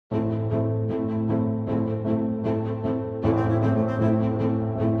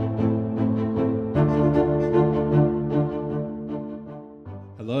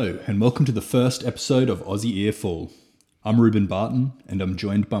welcome to the first episode of Aussie Earful. I'm Ruben Barton, and I'm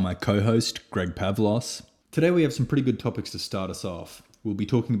joined by my co-host, Greg Pavlos. Today we have some pretty good topics to start us off. We'll be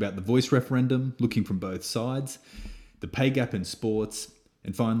talking about the voice referendum, looking from both sides, the pay gap in sports,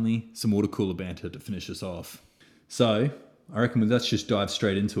 and finally, some water cooler banter to finish us off. So, I reckon let's just dive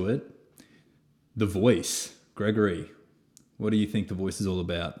straight into it. The Voice. Gregory, what do you think The Voice is all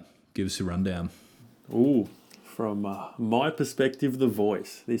about? Give us a rundown. Ooh, from my perspective, The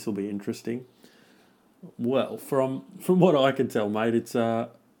Voice. This will be interesting. Well, from what I can tell, mate,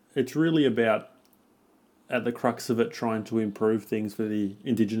 it's really about, at the crux of it, trying to improve things for the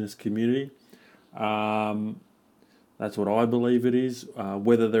Indigenous community. That's what I believe it is.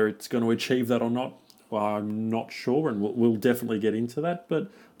 Whether it's going to achieve that or not, I'm not sure, and we'll definitely get into that. But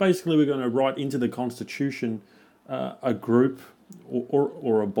basically, we're going to write into the Constitution a group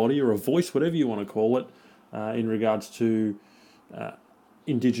or a body or a voice, whatever you want to call it, in regards to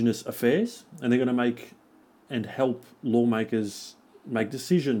Indigenous affairs, and they're going to make and help lawmakers make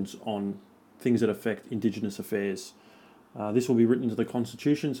decisions on things that affect Indigenous affairs. This will be written into the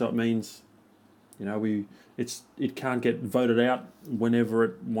Constitution, so it means, it can't get voted out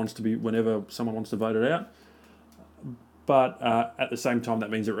whenever someone wants to vote it out. But at the same time, that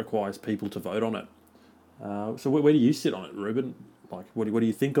means it requires people to vote on it. So where do you sit on it, Ruben? Like, what do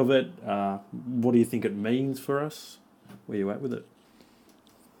you think of it? What do you think it means for us? Where are you at with it?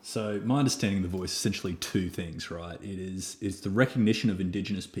 So my understanding of The Voice is essentially two things, right? It's the recognition of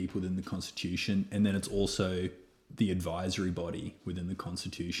Indigenous people within the Constitution, and then it's also the advisory body within the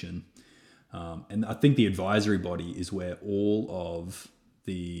Constitution. And I think the advisory body is where all of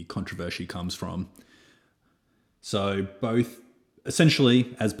the controversy comes from. So both,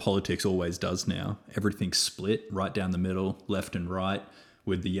 essentially, as politics always does now, everything's split right down the middle, left and right,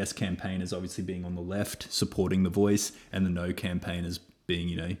 with the yes campaigners obviously being on the left, supporting The Voice, and the no campaigners being,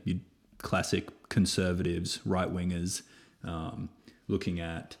 your classic conservatives, right-wingers, looking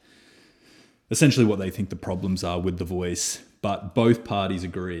at essentially what they think the problems are with The Voice. But both parties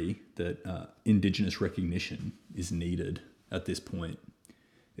agree that Indigenous recognition is needed at this point.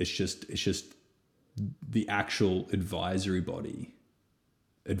 It's just the actual advisory body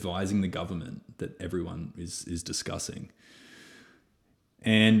advising the government that everyone is discussing.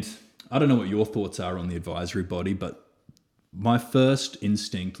 And I don't know what your thoughts are on the advisory body, but my first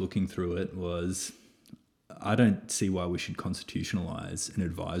instinct looking through it was, I don't see why we should constitutionalize an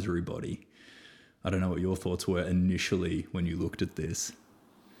advisory body. I don't know what your thoughts were initially when you looked at this.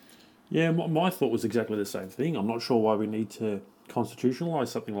 Yeah, my thought was exactly the same thing. I'm not sure why we need to constitutionalise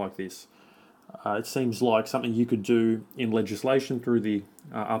something like this. It seems like something you could do in legislation through the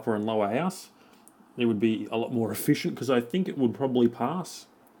upper and lower house. It would be a lot more efficient, because I think it would probably pass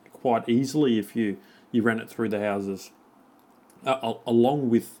quite easily if you ran it through the houses, along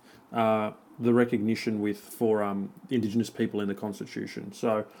with the recognition for Indigenous people in the Constitution.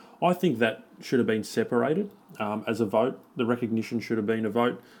 So I think that should have been separated as a vote. The recognition should have been a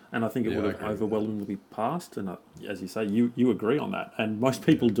vote, and I think it would have overwhelmingly passed. And as you say, you agree on that, and most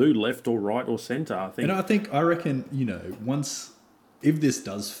people do, left or right or centre. I reckon, if this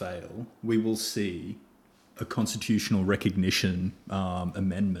does fail, we will see a constitutional recognition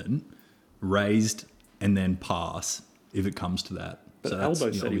amendment raised and then pass if it comes to that. But so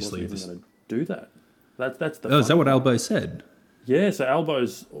Albo said he wasn't even going to do that. That's the. Oh, is that what Albo said? Yeah, so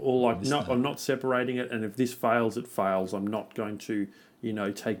Albo's all like, no, I'm not separating it, and if this fails, it fails. I'm not going to,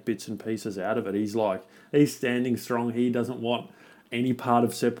 take bits and pieces out of it. He's standing strong. He doesn't want any part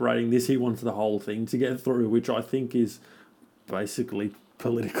of separating this. He wants the whole thing to get through, which I think is basically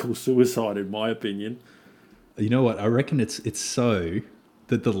political suicide, in my opinion. You know what? I reckon it's so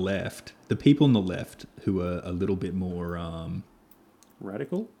that the people on the left who are a little bit more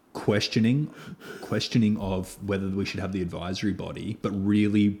radical, questioning of whether we should have the advisory body, but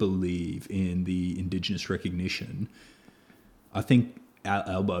really believe in the Indigenous recognition. I think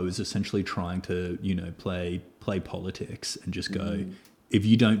Albo is essentially trying to, play politics and just go, if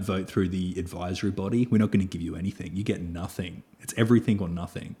you don't vote through the advisory body, we're not going to give you anything. You get nothing. It's everything or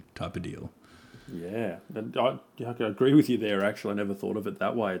nothing type of deal. Yeah, and I agree with you there, actually. I never thought of it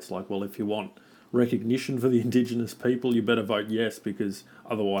that way. It's like, well, if you want recognition for the Indigenous people, you better vote yes, because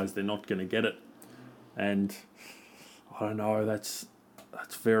otherwise they're not going to get it. And I don't know, that's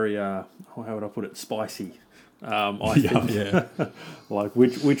very, how would I put it, spicy. I think, like,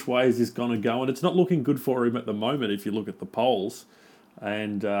 which way is this going to go? And it's not looking good for him at the moment if you look at the polls.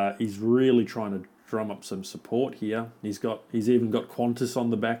 And he's really trying to drum up some support here. He's even got Qantas on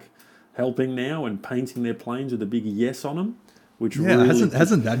the back helping now and painting their planes with a big yes on them. Which really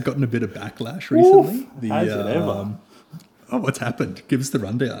hasn't that gotten a bit of backlash recently? Has it ever? What's happened? Give us the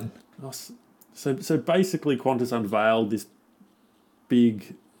rundown. So basically, Qantas unveiled this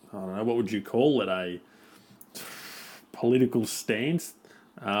big, I don't know, what would you call it, a political stance,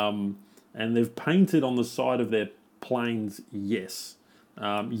 and they've painted on the side of their planes yes.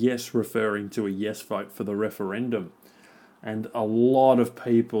 Yes referring to a yes vote for the referendum. And a lot of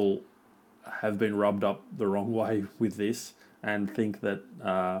people have been rubbed up the wrong way with this and think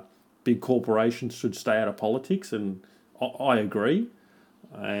that big corporations should stay out of politics, and I agree.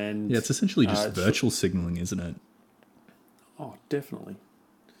 And Yeah, it's essentially just virtual signaling, isn't it? Oh, definitely.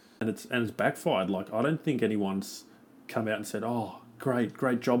 And it's backfired. Like, I don't think anyone's come out and said, "Oh,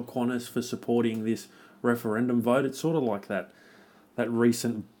 great job, Qantas, for supporting this referendum vote." It's sort of like that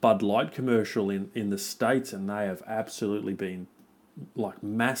recent Bud Light commercial in the States, and they have absolutely been like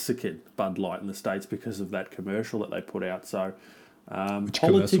massacred, Bud Light in the States, because of that commercial that they put out. So Which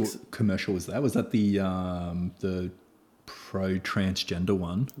politics commercial was that? Was that the pro-transgender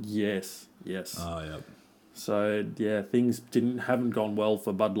one? Yes. Oh, yeah. So yeah, things haven't gone well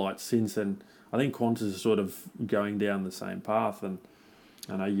for Bud Light since, and I think Qantas is sort of going down the same path. And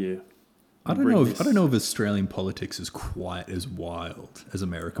I know I don't know if Australian politics is quite as wild as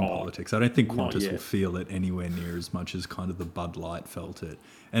American politics. I don't think Qantas will feel it anywhere near as much as kind of the Bud Light felt it.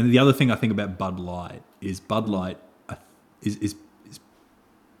 And the other thing I think about Bud Light is is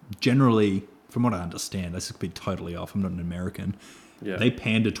generally, from what I understand, this could be totally off, I'm not an American, they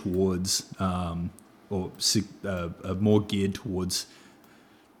pander towards, or are more geared towards,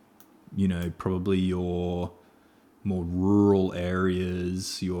 probably your more rural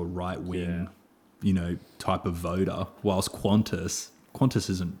areas, your right-wing, type of voter, whilst Qantas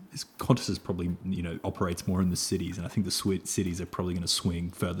is probably, operates more in the cities, and I think the cities are probably going to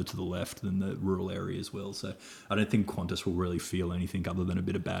swing further to the left than the rural areas will. So I don't think Qantas will really feel anything other than a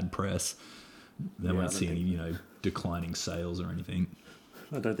bit of bad press. They won't see any, declining sales or anything.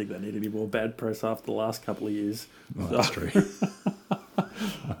 I don't think they need any more bad press after the last couple of years. Well, that's true.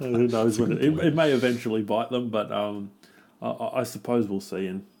 Who knows when it may eventually bite them, but I suppose we'll see.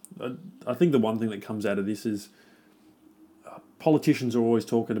 And I think the one thing that comes out of this is politicians are always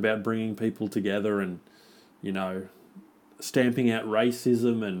talking about bringing people together and, stamping out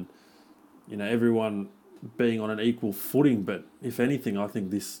racism and, everyone being on an equal footing. But if anything, I think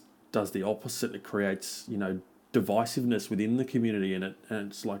this does the opposite. It creates, divisiveness within the community, and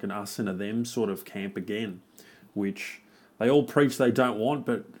it's like an us and a them sort of camp again, which they all preach they don't want,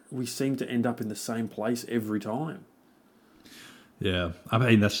 but we seem to end up in the same place every time. Yeah, I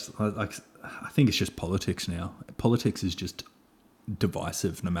mean, that's like, I think it's just politics now. Politics is just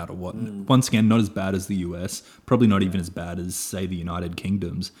divisive no matter what. Once again, not as bad as the US, probably not even as bad as, say, the United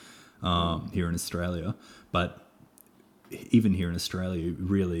Kingdoms here in Australia, but even here in Australia,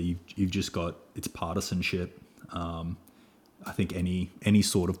 really, you've just got, it's partisanship. I think any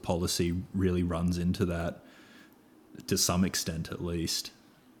sort of policy really runs into that to some extent, at least.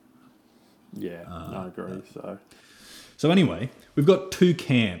 Yeah, I agree. So anyway, we've got two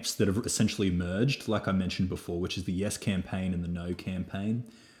camps that have essentially emerged, like I mentioned before, which is the Yes campaign and the No campaign.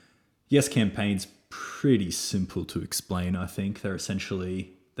 Yes campaign's pretty simple to explain, I think. They're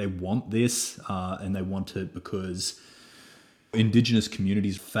essentially, they want this, and they want it because Indigenous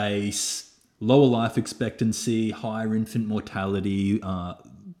communities face lower life expectancy, higher infant mortality,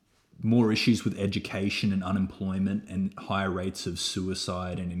 more issues with education and unemployment, and higher rates of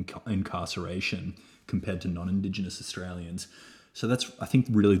suicide and incarceration compared to non-Indigenous Australians. So that's, I think,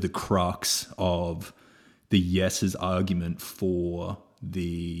 really the crux of the Yes's argument for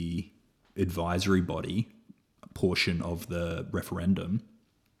the advisory body portion of the referendum.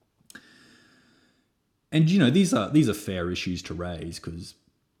 And, these are fair issues to raise because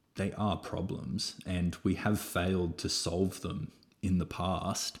they are problems, and we have failed to solve them in the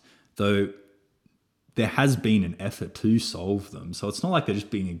past, though there has been an effort to solve them. So it's not like they're just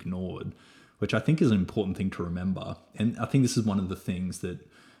being ignored, which I think is an important thing to remember. And I think this is one of the things that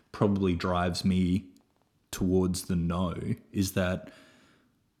probably drives me towards the no, is that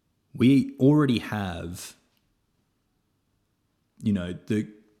we already have, the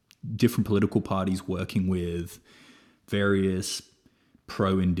different political parties working with various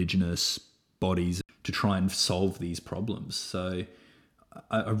pro-Indigenous bodies to try and solve these problems. So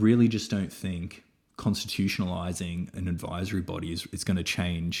I really just don't think constitutionalizing an advisory body is going to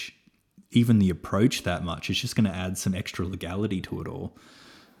change even the approach that much. It's just going to add some extra legality to it all.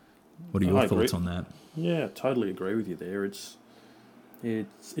 What are your thoughts on that? Yeah, totally agree with you there. It's an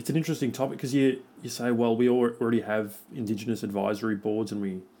interesting topic because you say, well, we already have Indigenous advisory boards, and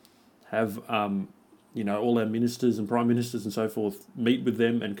we have all our ministers and prime ministers and so forth meet with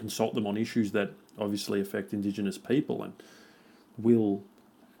them and consult them on issues that obviously affect Indigenous people, and will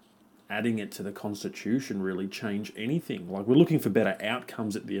adding it to the Constitution really change anything. Like, we're looking for better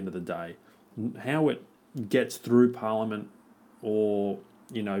outcomes at the end of the day. How it gets through Parliament or,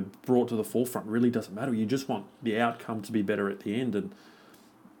 brought to the forefront really doesn't matter. You just want the outcome to be better at the end. And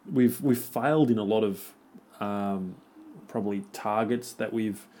we've failed in a lot of probably targets that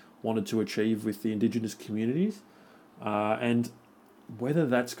we've wanted to achieve with the Indigenous communities. And whether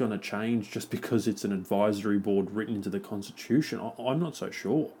that's going to change just because it's an advisory board written into the Constitution, I'm not so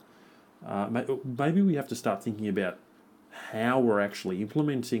sure. Maybe we have to start thinking about how we're actually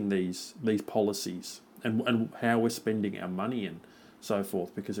implementing these policies and how we're spending our money and so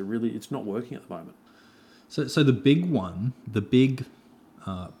forth, because it's not working at the moment. So the big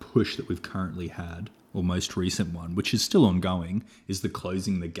push that we've currently had, or most recent one, which is still ongoing, is the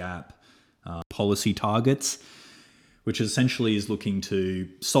Closing the Gap policy targets, which essentially is looking to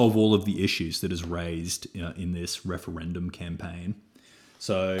solve all of the issues that is raised in this referendum campaign.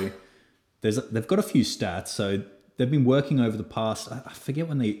 So they've got a few stats. So they've been working over the past, I forget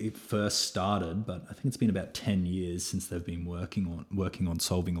when it first started, but I think it's been about 10 years since they've been working on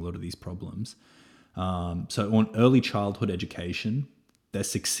solving a lot of these problems. So on early childhood education, they're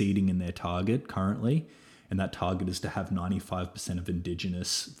succeeding in their target currently. And that target is to have 95% of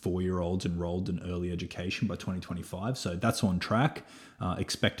Indigenous 4-year-olds enrolled in early education by 2025. So that's on track,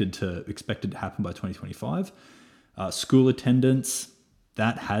 expected to happen by 2025. School attendance,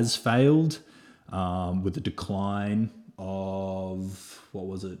 that has failed with a decline of,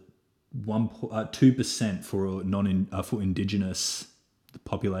 2% for Indigenous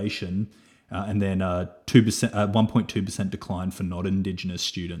population. And then 1.2% decline for not Indigenous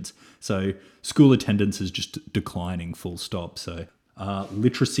students. So school attendance is just declining, full stop. So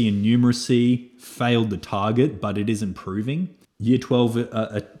literacy and numeracy failed the target, but it is improving. Year 12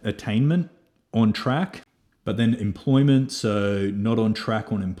 attainment on track, but then employment, so not on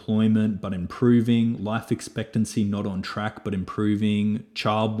track on employment, but improving. Life expectancy, not on track, but improving.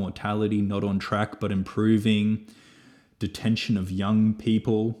 Child mortality, not on track, but improving. Detention of young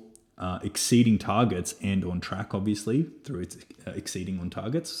people, exceeding targets and on track, obviously, through its exceeding on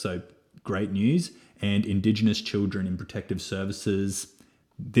targets. So great news. And Indigenous children in protective services,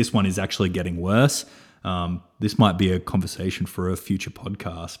 this one is actually getting worse. This might be a conversation for a future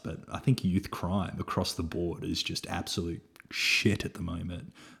podcast, but I think youth crime across the board is just absolute shit at the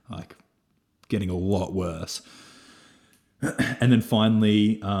moment, like getting a lot worse. And then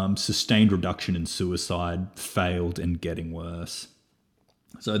finally, sustained reduction in suicide failed and getting worse.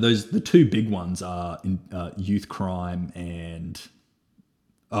 So the two big ones are youth crime and,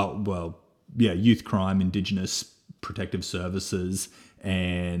 youth crime, Indigenous protective services,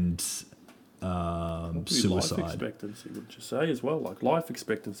 and suicide. Life expectancy, would you say, as well? Like, life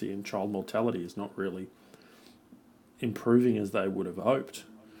expectancy and child mortality is not really improving as they would have hoped.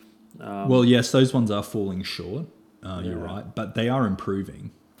 Well, yes, those ones are falling short. You're right, but they are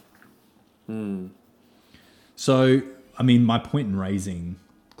improving. So, I mean, my point in raising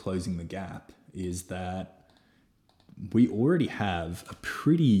Closing the Gap is that we already have a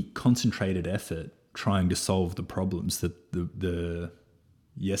pretty concentrated effort trying to solve the problems that the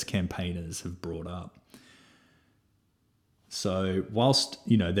Yes campaigners have brought up. So whilst,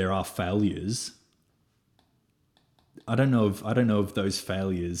 there are failures, I don't know if those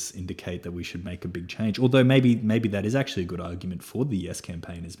failures indicate that we should make a big change. Although maybe that is actually a good argument for the Yes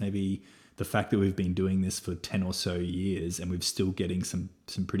campaigners. Maybe the fact that we've been doing this for 10 or so years and we're still getting some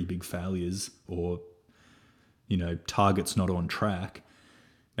pretty big failures or, targets not on track,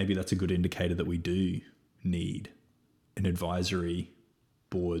 maybe that's a good indicator that we do need an advisory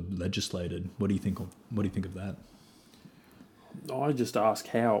board legislated. What do you think of that? I just ask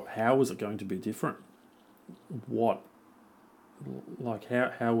how is it going to be different? What, like,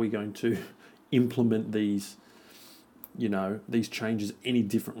 how are we going to implement these changes any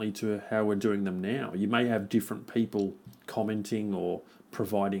differently to how we're doing them now? You may have different people commenting or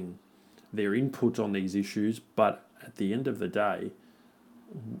providing their input on these issues, but at the end of the day,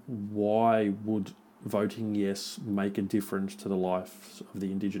 why would voting yes make a difference to the lives of the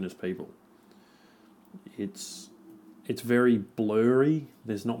Indigenous people? It's very blurry.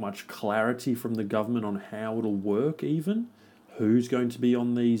 There's not much clarity from the government on how it'll work, even who's going to be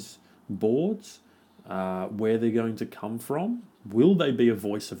on these boards, where they're going to come from. Will they be a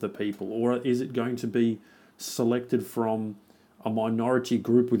voice of the people, or is it going to be selected from a minority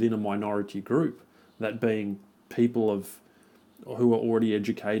group within a minority group, that being people who are already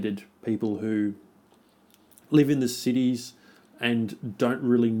educated, people who live in the cities and don't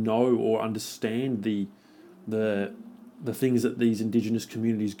really know or understand the things that these Indigenous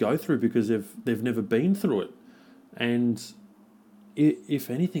communities go through because they've never been through it. And if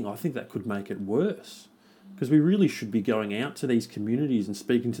anything, I think that could make it worse. Because we really should be going out to these communities and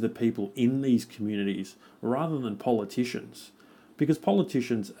speaking to the people in these communities rather than politicians. Because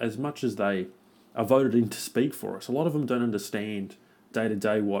politicians, as much as they are voted in to speak for us, a lot of them don't understand day to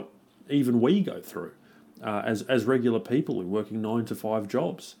day what even we go through as regular people who are working 9 to 5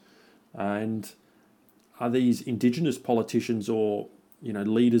 jobs. And are these Indigenous politicians or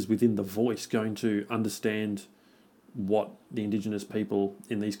leaders within the Voice going to understand what the Indigenous people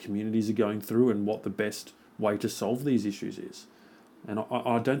in these communities are going through and what the best way to solve these issues is? And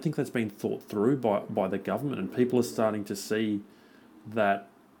I don't think that's been thought through by the government, and people are starting to see that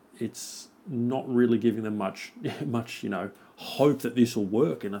it's not really giving them much hope that this will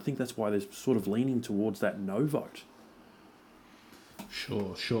work, and I think that's why they're sort of leaning towards that no vote.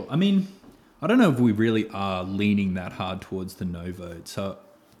 Sure. I mean, I don't know if we really are leaning that hard towards the no vote. So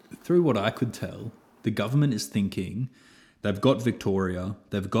through what I could tell, the government is thinking they've got Victoria,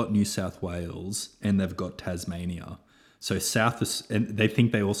 they've got New South Wales, and they've got Tasmania. So and they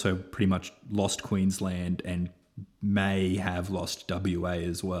think they also pretty much lost Queensland and may have lost WA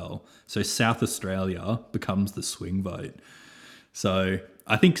as well. So South Australia becomes the swing vote. So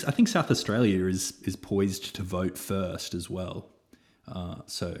I think South Australia is poised to vote first as well.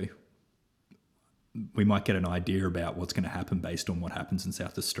 So we might get an idea about what's going to happen based on what happens in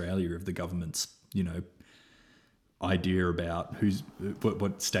South Australia if the government's, idea about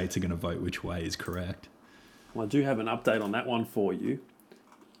what states are going to vote which way is correct. Well, I do have an update on that one for you.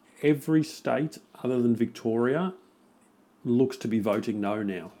 Every state other than Victoria looks to be voting no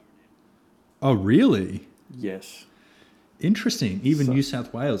now. Oh, really? Yes. Interesting. Even New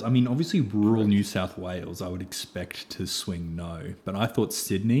South Wales. I mean, obviously rural New South Wales I would expect to swing no, but I thought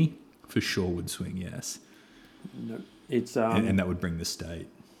Sydney for sure would swing yes. No, it's and that would bring the state.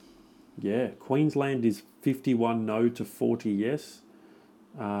 Yeah, Queensland is 51 no to 40 yes.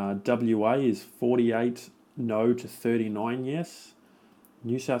 WA is 48 no to 39 yes.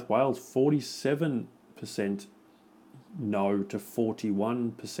 New South Wales 47% no to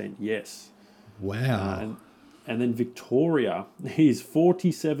 41% yes. Wow. And then Victoria is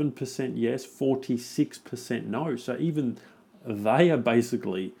 47% yes, 46% no. So even they are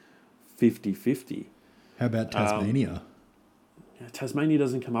basically 50-50. How about Tasmania? Tasmania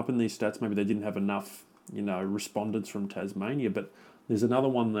doesn't come up in these stats. Maybe they didn't have enough, respondents from Tasmania. But there's another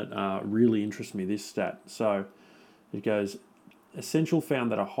one that really interests me, this stat. So it goes, Essential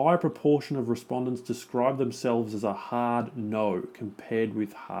found that a high proportion of respondents describe themselves as a hard no compared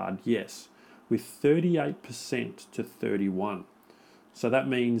with hard yes, with 38% to 31%. So that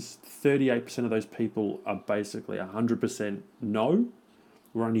means 38% of those people are basically 100% no,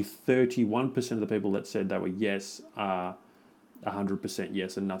 where only 31% of the people that said they were yes are 100%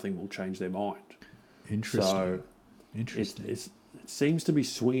 yes, and nothing will change their mind. Interesting. So Interesting. It seems to be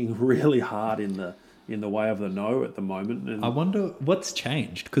swinging really hard in the way of the no at the moment. And I wonder what's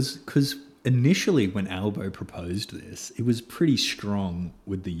changed, because initially when Albo proposed this, it was pretty strong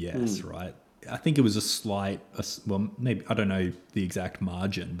with the yes, right? I think it was maybe, I don't know the exact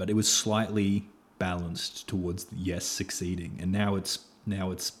margin, but it was slightly balanced towards the yes succeeding, and now it's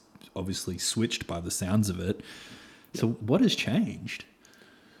obviously switched by the sounds of it. So what has changed?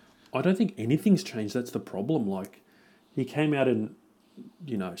 I don't think anything's changed. That's the problem. Like, he came out and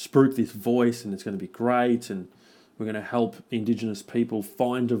spruiked this voice, and it's going to be great, and we're going to help Indigenous people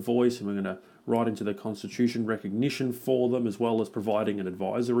find a voice, and we're going to write into the Constitution recognition for them, as well as providing an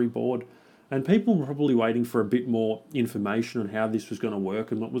advisory board. And people were probably waiting for a bit more information on how this was going to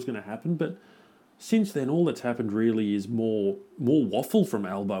work and what was going to happen. But since then, all that's happened really is more waffle from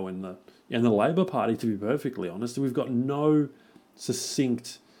Albo and the Labor Party, to be perfectly honest. We've got no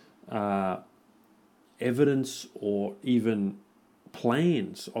succinct evidence or even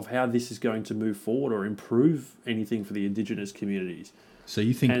plans of how this is going to move forward or improve anything for the Indigenous communities. So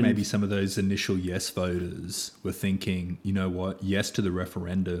you think maybe some of those initial yes voters were thinking, you know what, yes to the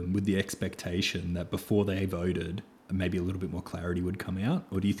referendum with the expectation that before they voted, maybe a little bit more clarity would come out?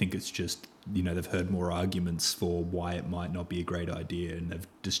 Or do you think it's just, they've heard more arguments for why it might not be a great idea and they've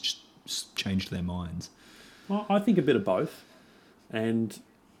just changed their minds? Well, I think a bit of both. And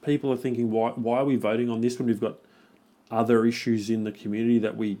people are thinking, why are we voting on this when we've got other issues in the community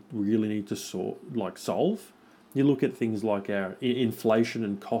that we really need to solve? You look at things like our inflation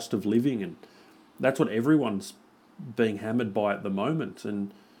and cost of living, and that's what everyone's being hammered by at the moment.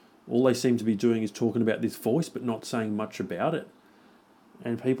 And all they seem to be doing is talking about this voice, but not saying much about it.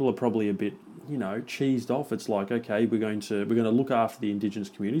 And people are probably a bit, cheesed off. It's like, okay, we're going to look after the Indigenous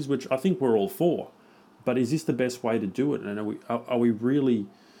communities, which I think we're all for. But is this the best way to do it? And are we really?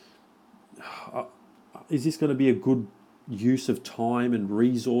 Is this going to be a good use of time and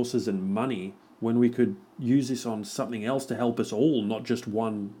resources and money when we could use this on something else to help us all, not just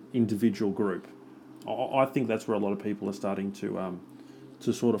one individual group. I think that's where a lot of people are starting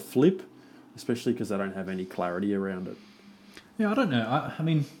to sort of flip, especially because they don't have any clarity around it. Yeah, I don't know. I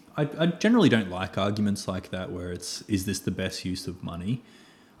mean, I generally don't like arguments like that where is this the best use of money?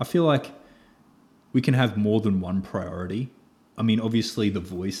 I feel like we can have more than one priority. I mean, obviously the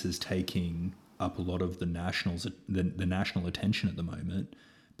Voice is taking up a lot of the national attention at the moment,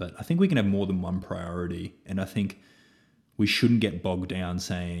 but I think we can have more than one priority. And I think we shouldn't get bogged down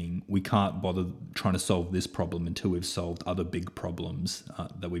saying we can't bother trying to solve this problem until we've solved other big problems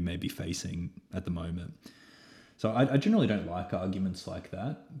that we may be facing at the moment. So I generally don't like arguments like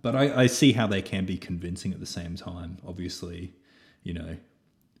that, but I see how they can be convincing at the same time. Obviously, you know,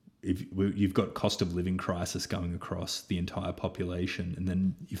 if you've got cost of living crisis going across the entire population, and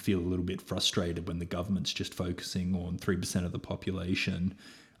then you feel a little bit frustrated when the government's just focusing on 3% of the population,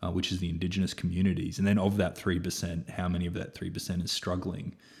 which is the Indigenous communities. And then of that 3%, how many of that 3% is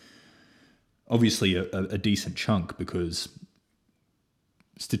struggling? Obviously a decent chunk, because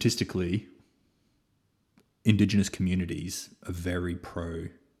statistically, Indigenous communities are very pro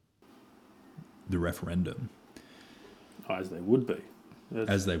the referendum. As they would be.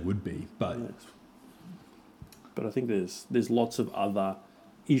 As they would be, but... Yes. But I think there's lots of other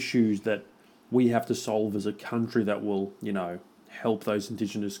issues that we have to solve as a country that will, you know, help those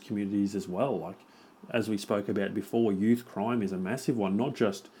Indigenous communities as well. Like, as we spoke about before, youth crime is a massive one, not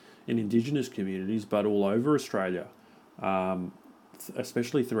just in Indigenous communities, but all over Australia,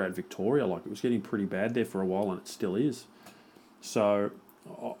 especially throughout Victoria. Like, it was getting pretty bad there for a while, and it still is. So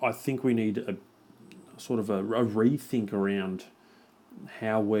I think we need a sort of a rethink around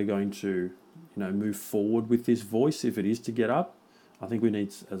how we're going to, you know, move forward with this Voice if it is to get up. I think we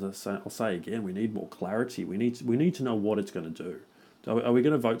need, I'll say again, we need more clarity. We need to know what it's going to do. Are we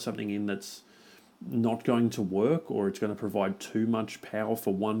going to vote something in that's not going to work, or it's going to provide too much power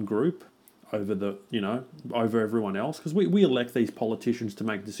for one group over over everyone else? Because we elect these politicians to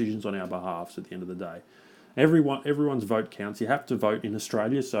make decisions on our behalf at the end of the day. Everyone's vote counts. You have to vote in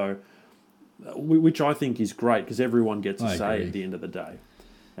Australia, so which I think is great, because everyone gets a say at the end of the day.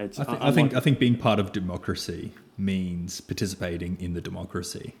 I think being part of democracy means participating in the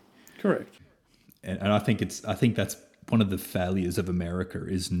democracy. Correct. And I think that's one of the failures of America,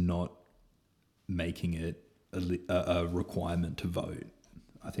 is not making it a requirement to vote.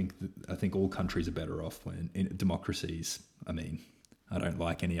 I think all countries are better off when in democracies. I mean, I don't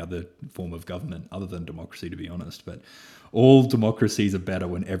like any other form of government other than democracy, to be honest, but all democracies are better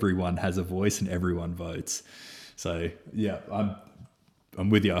when everyone has a voice and everyone votes. So yeah, I'm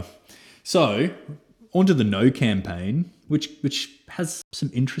with you. So onto the No campaign, which has some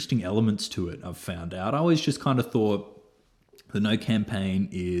interesting elements to it, I've found out. I always just kind of thought the No campaign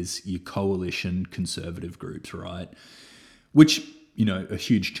is your coalition conservative groups, right? Which, you know, a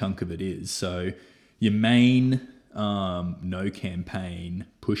huge chunk of it is. So your main No campaign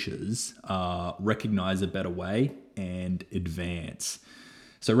pushes are Recognise a Better Way and Advance.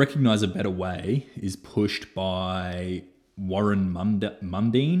 So Recognise a Better Way is pushed by Warren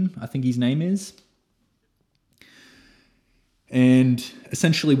Mundine, I think his name is. And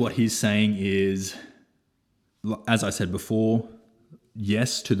essentially what he's saying is, as I said before,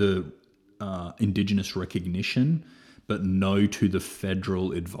 yes to the Indigenous recognition, but no to the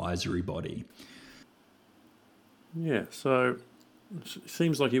federal advisory body. Yeah, so it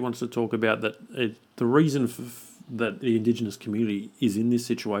seems like he wants to talk about that the reason that the Indigenous community is in this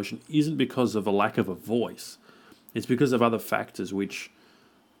situation isn't because of a lack of a voice. It's because of other factors which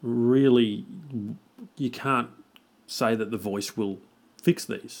really you can't say that the Voice will fix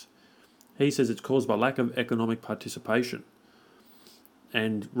these. He says it's caused by lack of economic participation.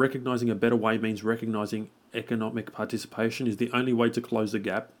 And recognising a better way means recognising economic participation is the only way to close the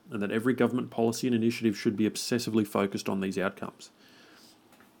gap, and that every government policy and initiative should be obsessively focused on these outcomes.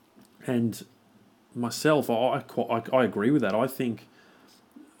 And myself, I agree with that. I think,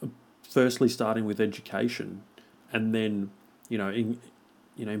 firstly, starting with education, and then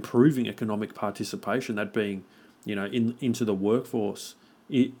improving economic participation, that being into the workforce,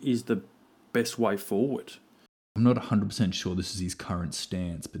 is the best way forward. I'm not 100% sure this is his current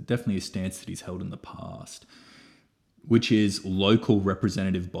stance, but definitely a stance that he's held in the past, which is local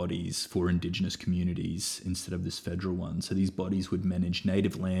representative bodies for Indigenous communities instead of this federal one. So these bodies would manage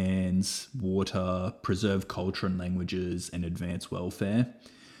native lands, water, preserve culture and languages, and advance welfare.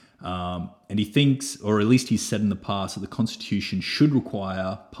 And he thinks, or at least he's said in the past, that the Constitution should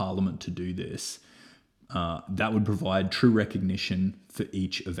require Parliament to do this. That would provide true recognition for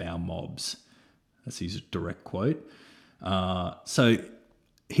each of our mobs. That's his direct quote. So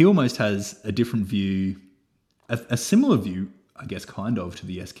he almost has a different view, a similar view, I guess, kind of, to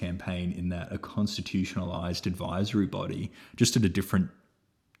the Yes campaign, in that a constitutionalized advisory body, just at a different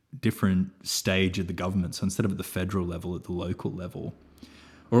stage of the government. So instead of at the federal level, at the local level,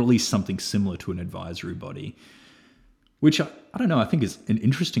 or at least something similar to an advisory body, which I don't know, I think is an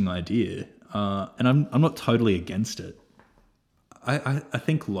interesting idea. And I'm not totally against it. I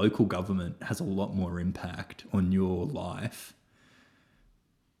think local government has a lot more impact on your life,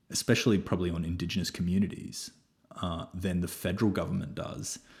 especially probably on Indigenous communities, than the federal government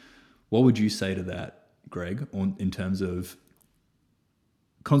does. What would you say to that, Greg, in terms of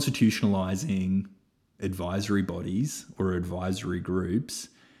constitutionalizing advisory bodies or advisory groups,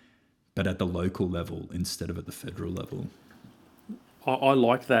 but at the local level instead of at the federal level? I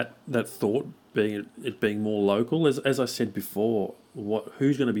like that thought, being more local. As I said before,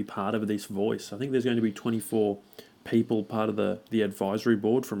 who's going to be part of this voice? I think there's going to be 24 people part of the advisory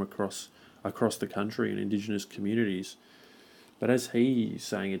board from across the country in Indigenous communities. But as he's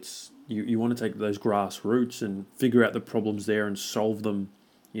saying, it's you want to take those grassroots and figure out the problems there and solve them,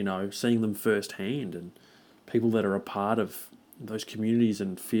 seeing them firsthand, and people that are a part of those communities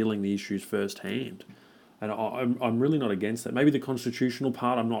and feeling the issues firsthand. And I'm really not against that. Maybe the constitutional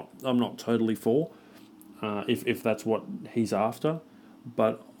part I'm not totally for, if that's what he's after.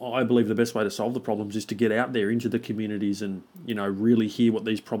 But I believe the best way to solve the problems is to get out there into the communities and really hear what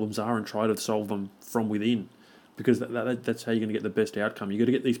these problems are and try to solve them from within, because that's how you're going to get the best outcome. You've got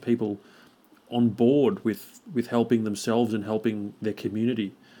to get these people on board with helping themselves and helping their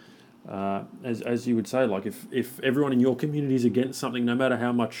community. As you would say, like if everyone in your community is against something, no matter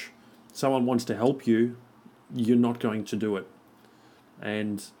how much someone wants to help you, you're not going to do it.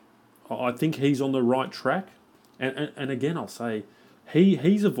 And I think he's on the right track. And again, I'll say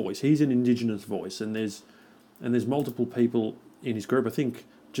he's a voice. He's an Indigenous voice, and there's multiple people in his group. I think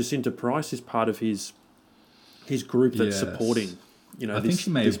Jacinta Price is part of his group that's supporting. I think she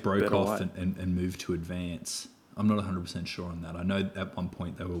may have broke off and moved to Advance. I'm not 100% sure on that. I know at one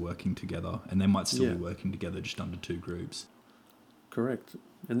point they were working together, and they might still be working together, just under two groups. Correct.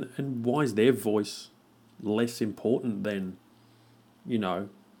 And why is their voice less important than,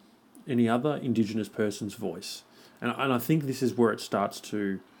 any other Indigenous person's voice? And I think this is where it starts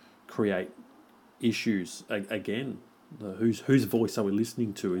to create issues again. Whose voice are we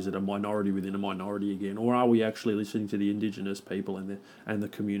listening to? Is it a minority within a minority again, or are we actually listening to the Indigenous people and the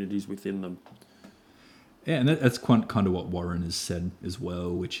communities within them? Yeah, and that's kind of what Warren has said as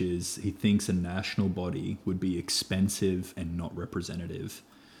well, which is he thinks a national body would be expensive and not representative,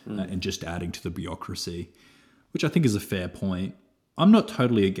 and just adding to the bureaucracy, which I think is a fair point. I'm not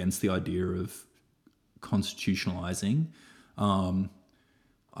totally against the idea of constitutionalizing.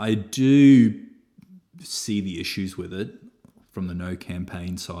 I do see the issues with it from the No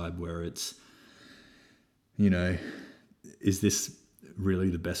campaign side, where it's, is this really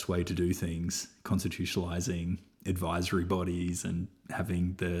the best way to do things, constitutionalizing advisory bodies and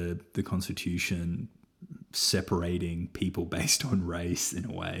having the Constitution separating people based on race in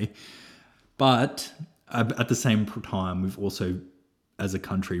a way. But at the same time, we've also, as a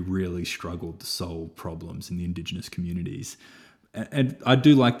country, really struggled to solve problems in the Indigenous communities. And I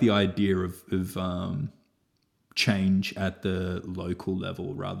do like the idea of change at the local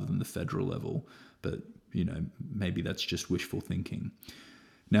level rather than the federal level. But, maybe that's just wishful thinking.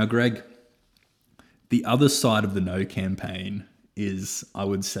 Now, Greg, the other side of the No campaign is, I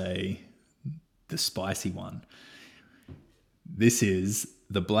would say, the spicy one. This is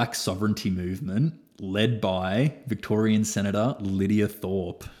the Black Sovereignty movement led by Victorian Senator Lydia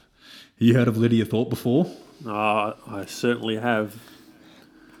Thorpe. You heard of Lydia Thorpe before? I certainly have.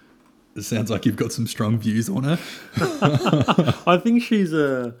 It sounds like you've got some strong views on her. I think she's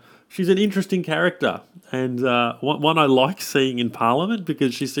an interesting character, and one I like seeing in Parliament,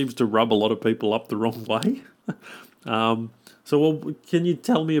 because she seems to rub a lot of people up the wrong way. Can you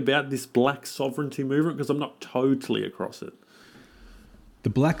tell me about this Black Sovereignty movement? Because I'm not totally across it. The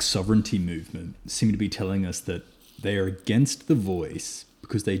Black Sovereignty movement seem to be telling us that they are against the Voice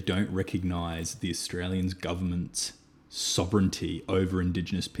because they don't recognise the Australian government's sovereignty over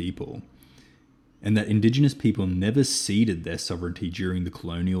Indigenous people, and that Indigenous people never ceded their sovereignty during the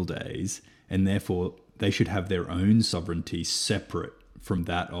colonial days, and therefore they should have their own sovereignty separate from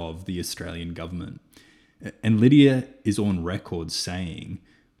that of the Australian government. And Lydia is on record saying,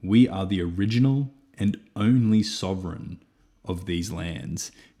 "We are the original and only sovereign of these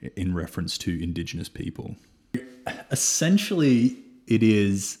lands," in reference to Indigenous people. Essentially, it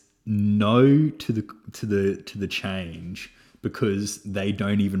is no to the change because they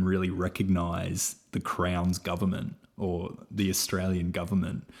don't even really recognise the Crown's government or the Australian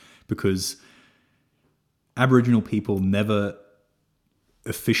government, because Aboriginal people never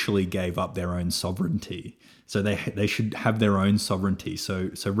officially gave up their own sovereignty. So they should have their own sovereignty.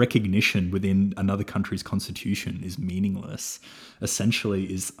 So recognition within another country's constitution is meaningless. Essentially,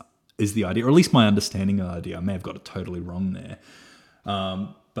 is the idea, or at least my understanding of the idea. I may have got it totally wrong there,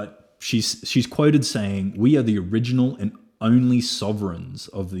 but she's quoted saying, "We are the original and only sovereigns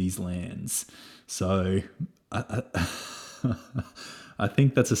of these lands." So I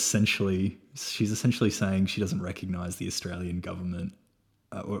think that's she's essentially saying she doesn't recognise the Australian government,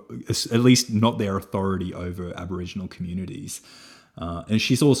 or at least not their authority over Aboriginal communities. And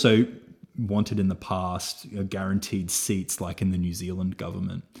she's also wanted in the past guaranteed seats, like in the New Zealand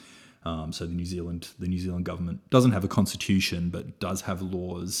government. So the New Zealand government doesn't have a constitution, but does have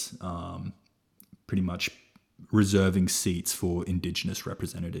laws pretty much reserving seats for Indigenous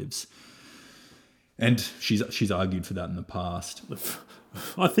representatives. And she's argued for that in the past.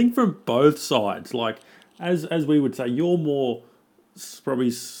 I think from both sides, like as we would say, you're more probably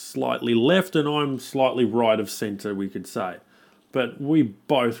slightly left and I'm slightly right of centre, we could say. But we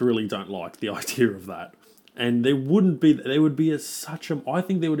both really don't like the idea of that. And there would be I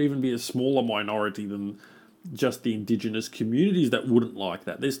think there would even be a smaller minority than just the Indigenous communities that wouldn't like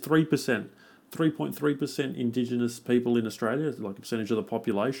that. There's 3.3% Indigenous people in Australia, like a percentage of the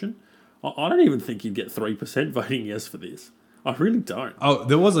population. I don't even think you'd get 3% voting yes for this. I really don't. Oh,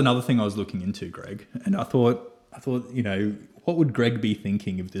 there was another thing I was looking into, Greg, and I thought, what would Greg be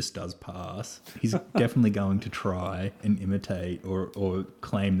thinking if this does pass? He's definitely going to try and imitate or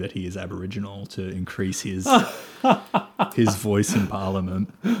claim that he is Aboriginal to increase his voice in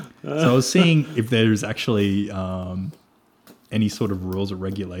Parliament. So I was seeing if there's actually any sort of rules or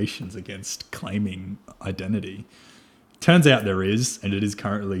regulations against claiming identity. Turns out there is, and it is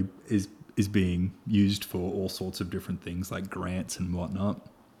currently is being used for all sorts of different things like grants and whatnot.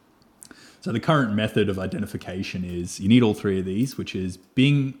 So the current method of identification is you need all three of these, which is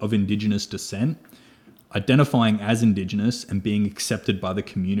being of Indigenous descent, identifying as Indigenous, and being accepted by the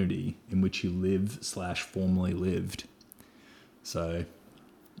community in which you live/formerly lived. So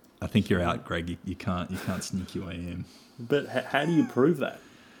I think you're out, Greg. You can't sneak your way in. But how do you prove that?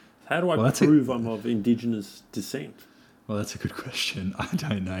 How do I prove I'm of Indigenous descent? Well, that's a good question. I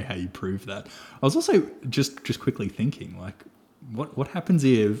don't know how you prove that. I was also just quickly thinking, like, what happens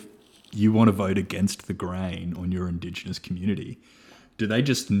if you want to vote against the grain on your Indigenous community? Do they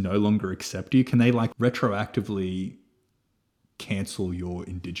just no longer accept you? Can they like retroactively cancel your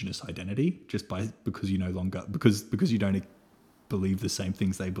Indigenous identity just because you no longer because you don't believe the same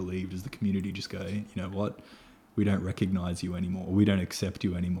things they believed? Does the community just go, you know what, we don't recognize you anymore, or we don't accept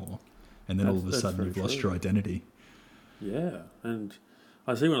you anymore, and then all of a sudden you've lost your identity? Yeah, and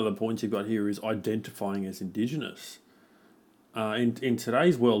I see one of the points you've got here is identifying as Indigenous. In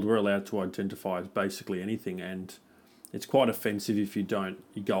today's world, we're allowed to identify as basically anything, and it's quite offensive if you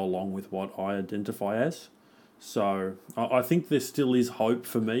go along with what I identify as. So I think there still is hope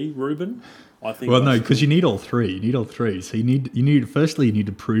for me, Ruben. I think. Well, no, because you need all three. So you need firstly you need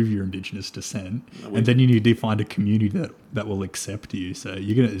to prove your Indigenous descent, and then you need to find a community that will accept you. So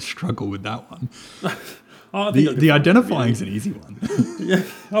you're going to struggle with that one. The identifying is an easy one. Yeah,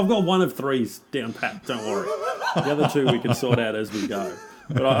 I've got one of threes down pat. Don't worry. The other two we can sort out as we go.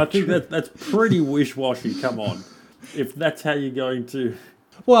 But I think that's pretty wish-washy. Come on, if that's how you're going to.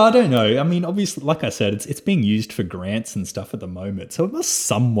 Well, I don't know. I mean, obviously, like I said, it's being used for grants and stuff at the moment, so it must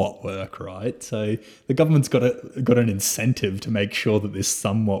somewhat work, right? So the government's got an incentive to make sure that this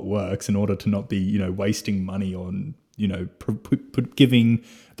somewhat works in order to not be, wasting money on, giving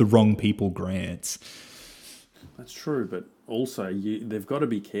the wrong people grants. That's true, but also they've got to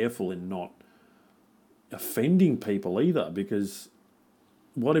be careful in not offending people either, because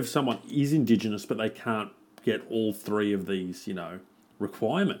what if someone is Indigenous but they can't get all three of these,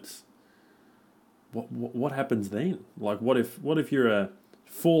 requirements? What happens then? Like, what if you're a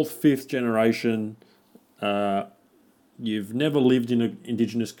fourth, fifth generation, you've never lived in an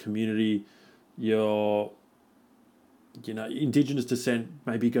Indigenous community, you're Indigenous descent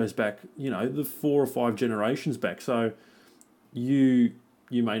maybe goes back, the 4 or 5 generations back. So you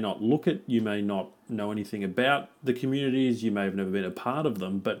may not you may not know anything about the communities, you may have never been a part of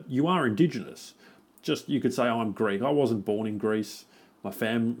them, but you are Indigenous. Just, you could say, I'm Greek. I wasn't born in Greece. My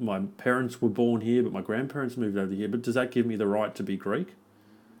parents were born here, but my grandparents moved over here. But does that give me the right to be Greek?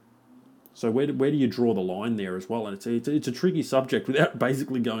 So where do you draw the line there as well? And it's a tricky subject without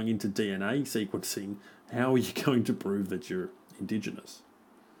basically going into DNA sequencing. How are you going to prove that you're Indigenous?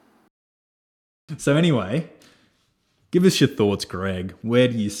 So anyway, Give us your thoughts, Greg. Where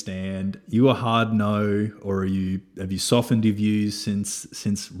do you stand? You a hard no, or have you softened your views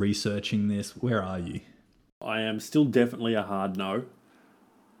since researching this? Where are you? I am still definitely a hard no.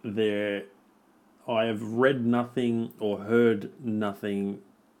 I have read nothing or heard nothing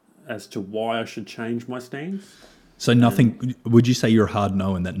as to why I should change my stance. So nothing. Would you say you're a hard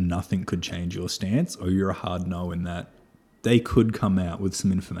no in that nothing could change your stance, or you're a hard no in that they could come out with some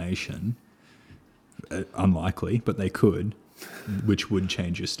information? Unlikely, but they could, which would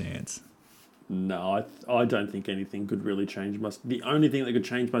change your stance. No, I don't think anything could really change my... The only thing that could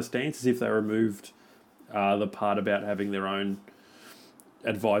change my stance is if they removed the part about having their own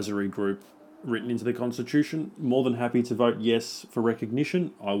advisory group written into the Constitution. More than happy to vote yes for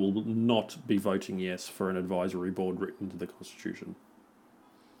recognition. I will not be voting yes for an advisory board written into the Constitution.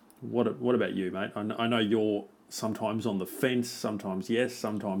 What about you, mate? I know you're sometimes on the fence, sometimes yes,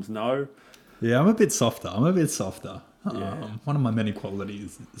 sometimes no. Yeah, I'm a bit softer. Yeah. One of my many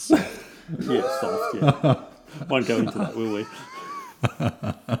qualities is soft. Yeah, soft, yeah. Won't go into that, will we?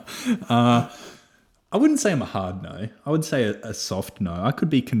 I wouldn't say I'm a hard no. I would say a soft no. I could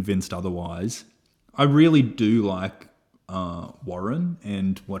be convinced otherwise. I really do like Warren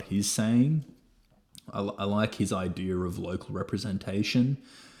and what he's saying. I like his idea of local representation.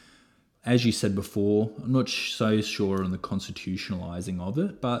 As you said before, I'm not so sure on the constitutionalizing of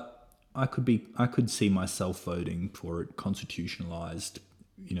it, but I could see myself voting for it constitutionalized,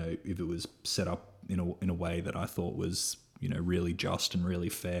 if it was set up in a way that I thought was, really just and really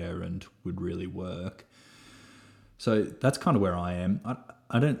fair and would really work. So that's kind of where I am.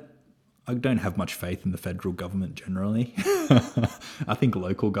 I don't have much faith in the federal government generally. I think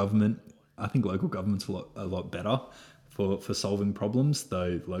local government's a lot better for solving problems,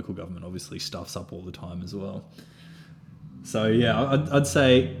 though local government obviously stuffs up all the time as well. So yeah, I'd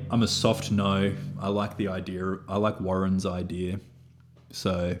say I'm a soft no. I like the idea. I like Warren's idea.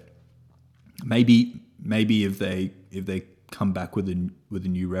 So maybe if they come back with a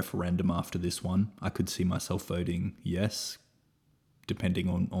new referendum after this one, I could see myself voting yes,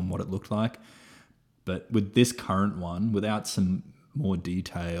 depending on what it looked like. But with this current one, without some more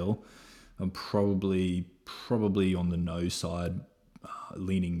detail, I'm probably on the no side,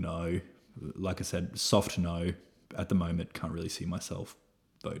 leaning no. Like I said, soft no. At the moment, can't really see myself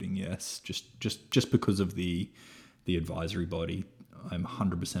voting yes, just because of the advisory body. I'm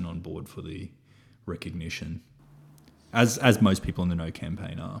 100% on board for the recognition, as most people in the no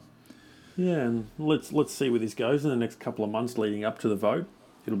campaign are. Yeah, and let's see where this goes in the next couple of months leading up to the vote.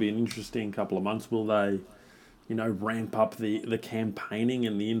 It'll be an interesting couple of months. Will they, ramp up the campaigning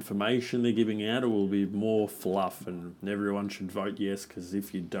and the information they're giving out, or will it be more fluff and everyone should vote yes because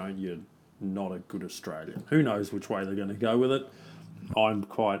if you don't, you're not a good Australian? Who knows which way they're going to go with it. I'm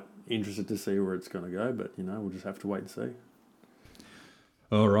quite interested to see where it's going to go, but we'll just have to wait and see.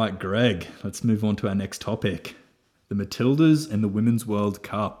 All right, Greg, let's move on to our next topic. The Matildas and the Women's World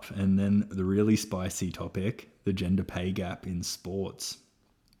Cup, and then the really spicy topic, the gender pay gap in sports.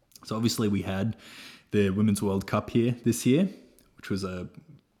 So obviously we had the Women's World Cup here this year, which was a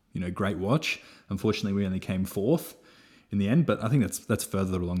great watch. Unfortunately, we only came fourth in the end, but I think that's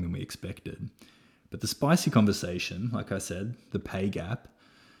further along than we expected. But the spicy conversation, like I said, the pay gap.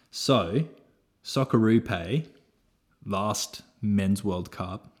 So, Socceroo pay last Men's World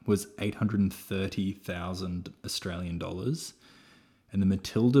Cup was 830,000 Australian dollars, and the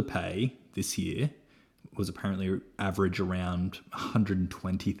Matilda pay this year was apparently average around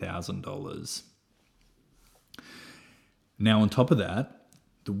 $120,000. Now, on top of that,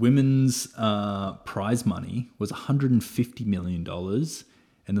 the women's prize money was $150 million,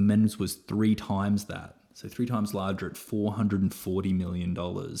 and the men's was 3 times that. So 3 times larger at $440 million.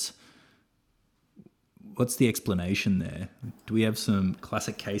 What's the explanation there? Do we have some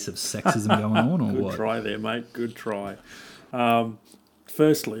classic case of sexism going on, or Good what? try there, mate. Good try.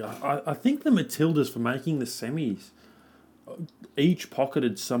 Firstly, I think the Matildas, for making the semis, each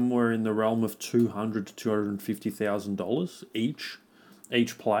pocketed somewhere in the realm of $200,000 to $250,000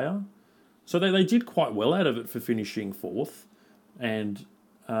 each player. So they did quite well out of it for finishing fourth, and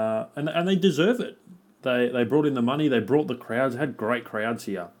they deserve it. They brought in the money, they brought the crowds, had great crowds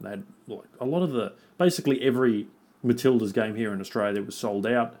here. They had a lot of basically every Matildas game here in Australia was sold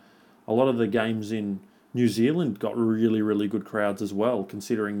out. A lot of the games in New Zealand got really, really good crowds as well,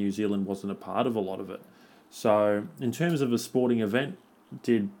 considering New Zealand wasn't a part of a lot of it. So in terms of a sporting event, it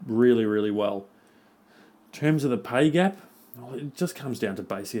did really, really well. In terms of the pay gap, it just comes down to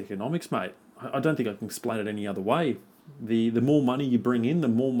basic economics, mate. I don't think I can explain it any other way. The more money you bring in, the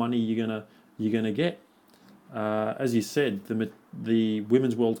more money you're gonna get. As you said, the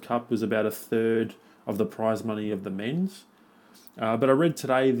Women's World Cup was about a third of the prize money of the men's. But I read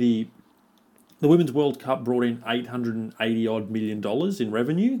today the Women's World Cup brought in $880 million in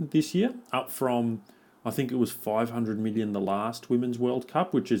revenue this year, up from, I think it was $500 million the last Women's World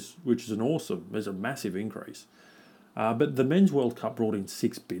Cup, which is there's a massive increase. But the Men's World Cup brought in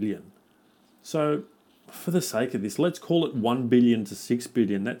 $6 billion. So, for the sake of this, let's call it $1 billion to $6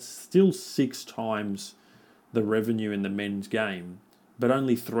 billion. That's still 6 times the revenue in the men's game, but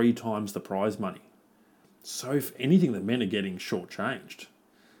only 3 times the prize money. So, if anything, the men are getting shortchanged.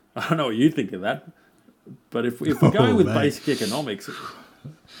 I don't know what you think of that, but if we're going with basic economics,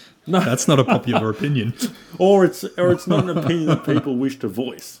 no, that's not a popular opinion, or it's not an opinion that people wish to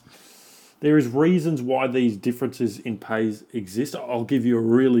voice. There is reasons why these differences in pays exist. I'll give you a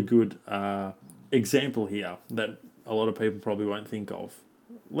really good example here that a lot of people probably won't think of.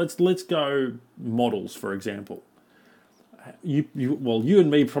 Let's go models, for example. You and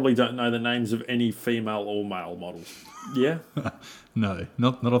me probably don't know the names of any female or male models. Yeah? No,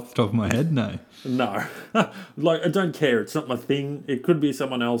 not off the top of my head, no. No. I don't care. It's not my thing. It could be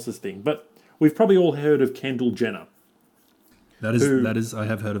someone else's thing. But we've probably all heard of Kendall Jenner. That is, I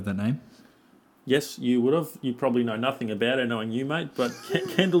have heard of that name. Yes, you would have. You probably know nothing about her, knowing you, mate. But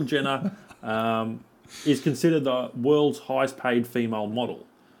Kendall Jenner is considered the world's highest paid female model.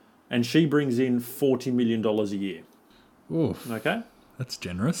 And she brings in $40 million a year. Oof, okay, that's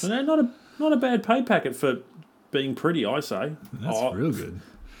generous. So not a bad pay packet for being pretty, I say. That's real good.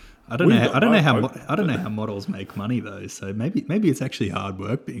 I don't know how models make money though. So maybe it's actually hard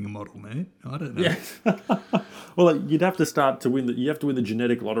work being a model, mate. I don't know. Yeah. Well, you'd have to start to win. You have to win the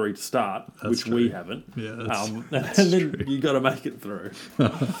genetic lottery to start, which we haven't. Yeah, that's and then true. You got to make it through.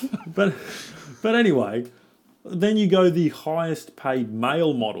 but anyway, then you go the highest paid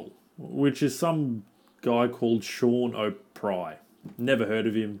male model, which is some guy called Sean O'Pry. Never heard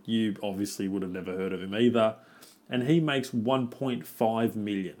of him. You obviously would have never heard of him either. And he makes $1.5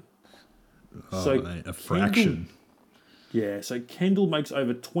 million. Oh, so mate, a fraction. So Kendall makes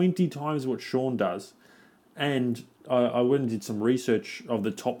over 20 times what Sean does. And I went and did some research of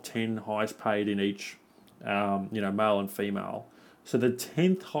the top 10 highest paid in each, male and female. So the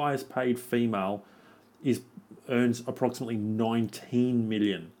 10th highest paid female earns approximately $19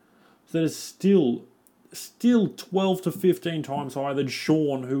 million. So that is still 12 to 15 times higher than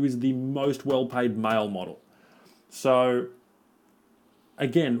Sean, who is the most well-paid male model. So,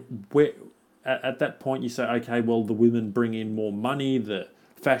 again, at that point you say, okay, well, the women bring in more money, the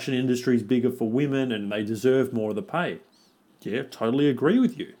fashion industry is bigger for women, and they deserve more of the pay. Yeah, totally agree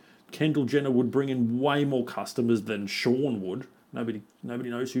with you. Kendall Jenner would bring in way more customers than Sean would. Nobody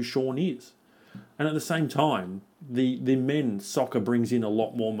knows who Sean is. And at the same time, the men's soccer brings in a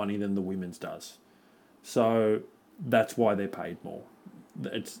lot more money than the women's does. So that's why they're paid more.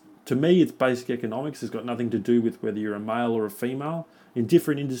 To me, it's basic economics. It's got nothing to do with whether you're a male or a female. In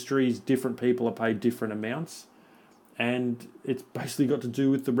different industries, different people are paid different amounts. And it's basically got to do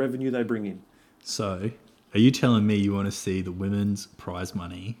with the revenue they bring in. So, are you telling me you want to see the women's prize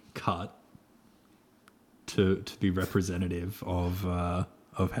money cut to be representative of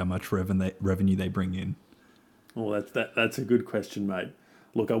how much revenue they bring in? Well, that's a good question, mate.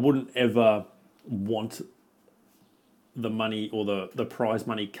 Look, I wouldn't ever want the money or the prize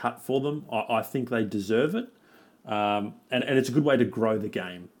money cut for them. I think they deserve it. And it's a good way to grow the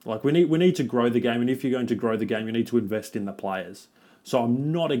game. Like we need to grow the game, and if you're going to grow the game, you need to invest in the players. So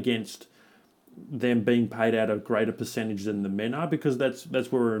I'm not against them being paid out a greater percentage than the men are, because that's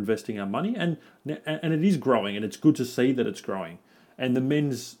where we're investing our money, and it is growing, and it's good to see that it's growing. And the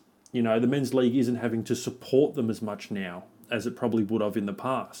men's league isn't having to support them as much now as it probably would have in the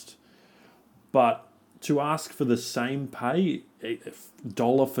past. But to ask for the same pay,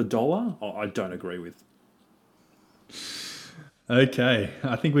 dollar for dollar, I don't agree with. Okay,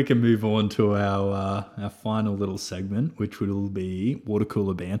 I think we can move on to our final little segment, which will be water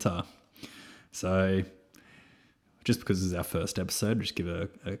cooler banter. So, just because this is our first episode, I'll just give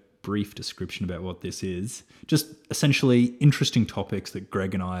a brief description about what this is. Just essentially interesting topics that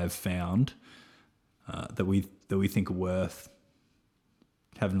Greg and I have found that we think are worth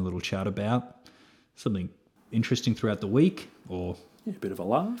having a little chat about. Something interesting throughout the week, or a bit of a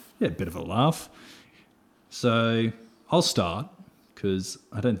laugh. Yeah, a bit of a laugh. So I'll start, because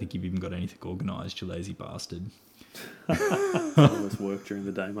I don't think you've even got anything organised, you lazy bastard. All this work during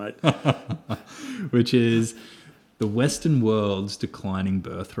the day, mate. Which is the Western world's declining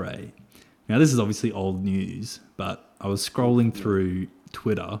birth rate. Now, this is obviously old news, but I was scrolling through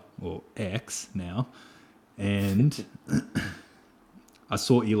Twitter, or X now, and I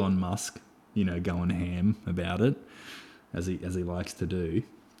saw Elon Musk, going ham about it, as he likes to do.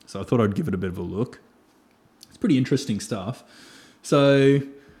 So I thought I'd give it a bit of a look. pretty interesting stuff. So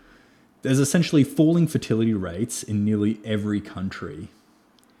there's essentially falling fertility rates in nearly every country.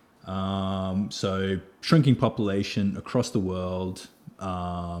 So shrinking population across the world.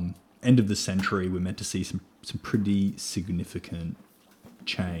 End of the century, we're meant to see some pretty significant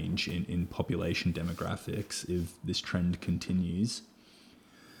change in population demographics if this trend continues.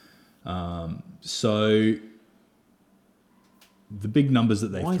 So the big numbers that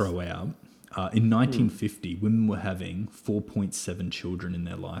they throw out, in 1950, women were having 4.7 children in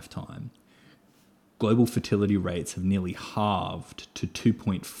their lifetime. Global fertility rates have nearly halved to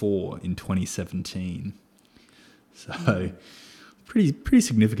 2.4 in 2017. So pretty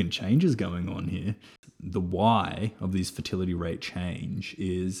significant changes going on here. The why of this fertility rate change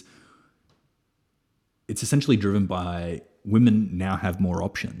is it's essentially driven by women now have more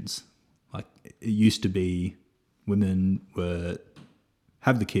options. Like it used to be women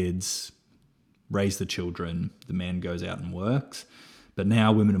have the kids, raise the children, the man goes out and works. But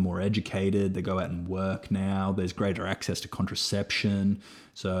now women are more educated, they go out and work now, there's greater access to contraception.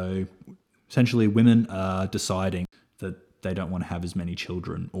 So essentially women are deciding that they don't want to have as many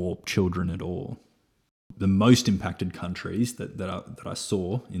children or children at all. The most impacted countries that I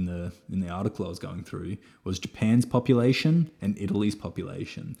saw in the article I was going through was Japan's population and Italy's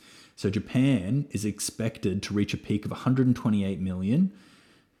population. So Japan is expected to reach a peak of 128 million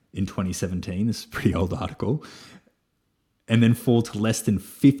in 2017. This is a pretty old article. And then fall to less than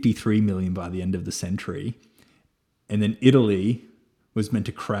 53 million by the end of the century. And then Italy was meant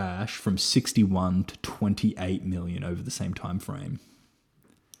to crash from 61 to 28 million over the same time frame.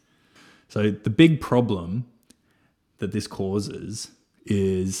 So the big problem that this causes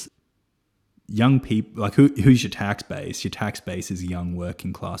is young people, like who's your tax base? Your tax base is young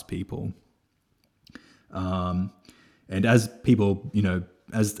working class people. And as people,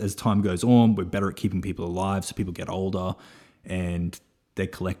 as time goes on, we're better at keeping people alive. So people get older and they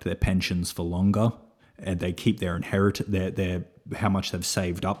collect their pensions for longer and they keep their their how much they've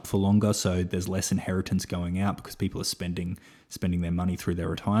saved up for longer. So there's less inheritance going out because people are spending their money through their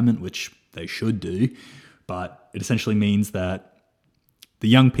retirement, which they should do. But it essentially means that the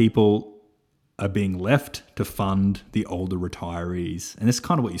young people are being left to fund the older retirees. And that's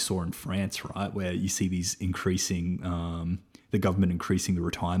kind of what you saw in France, right? Where you see these increasing, the government increasing the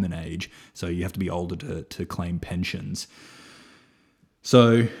retirement age. So you have to be older to claim pensions.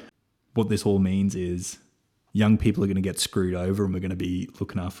 So what this all means is young people are going to get screwed over and we're going to be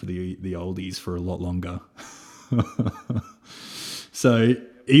looking after the oldies for a lot longer. So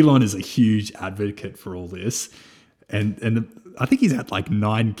Elon is a huge advocate for all this. And I think he's had like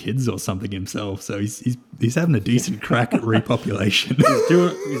 9 kids or something himself. So he's having a decent crack at repopulation.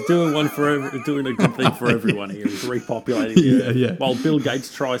 He's doing doing a good thing for everyone here. He's repopulating. Yeah. While Bill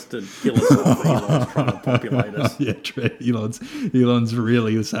Gates tries to kill us off, Elon's trying to populate us. Yeah, true. Elon's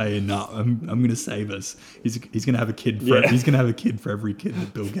really saying, no, I'm going to save us. He's going to have a kid for he's going to have a kid for every kid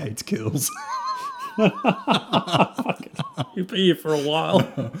that Bill Gates kills. You'll be here for a while.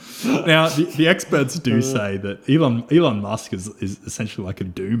 Now, the experts do say that Elon Musk is essentially like a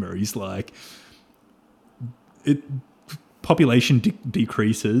doomer. He's like, population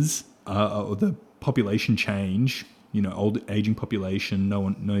decreases, or the population change. Old aging population,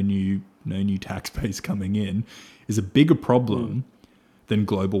 no new tax base coming in, is a bigger problem than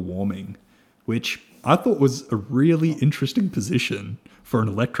global warming, which I thought was a really interesting position for an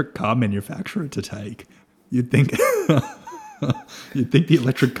electric car manufacturer to take. You'd think the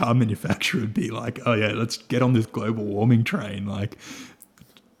electric car manufacturer would be like, oh yeah, let's get on this global warming train. Like,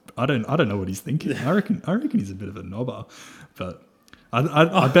 I don't know what he's thinking. I reckon he's a bit of a knobber, but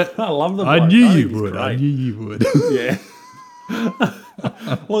I bet I love the. I knew you would. I knew you would. Yeah.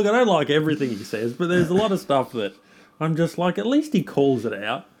 Look, I don't like everything he says, but there's a lot of stuff that I'm just like, at least he calls it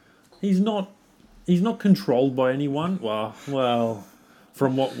out. He's not controlled by anyone. Well,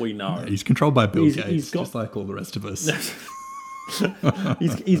 from what we know. No, he's controlled by Bill Gates, just like all the rest of us.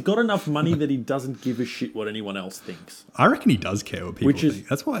 He's got enough money that he doesn't give a shit what anyone else thinks. I reckon he does care what people think.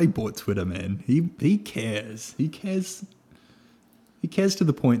 That's why he bought Twitter, man. He cares. He cares to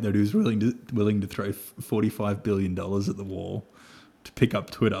the point that he was willing to throw $45 billion at the wall to pick up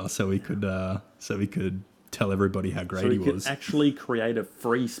Twitter so he could tell everybody how great he was. Could actually create a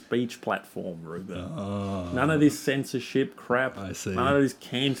free speech platform, Ruben. None of this censorship crap. I see. None of this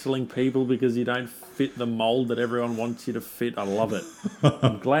cancelling people because you don't fit the mould that everyone wants you to fit. I love it.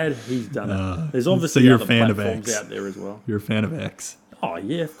 I'm glad he's done it. There's obviously other platforms out there as well. You're a fan of X? Oh,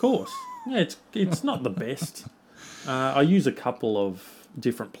 yeah, of course. Yeah, it's not the best. I use a couple of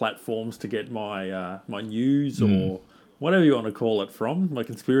different platforms to get my my news or whatever you want to call it from, my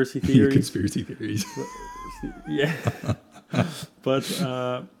conspiracy Your theories. conspiracy theories. Yeah.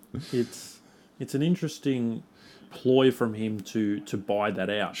 But it's an interesting ploy from him to buy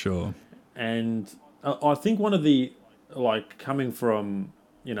that out. Sure. And I think one of the, like, coming from,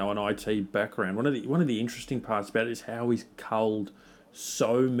 an IT background, one of the interesting parts about it is how he's culled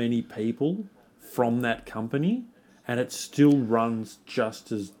so many people from that company, and it still runs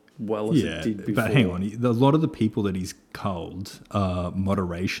just as well as it did before. But hang on, a lot of the people that he's culled are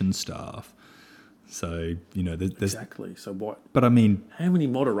moderation staff. So, there's... Exactly. So what? But I mean... How many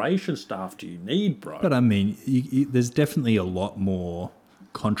moderation staff do you need, bro? But I mean, there's definitely a lot more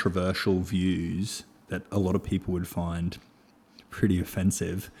controversial views that a lot of people would find pretty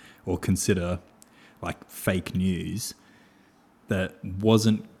offensive or consider like fake news that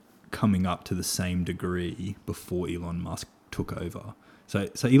wasn't coming up to the same degree before Elon Musk took over. So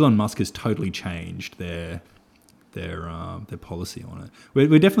Elon Musk has totally changed their policy on it.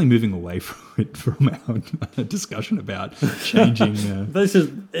 We're definitely moving away from our discussion about changing this is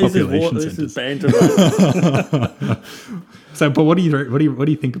banter. So, but what do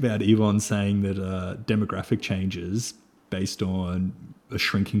you think about Elon saying that demographic changes based on a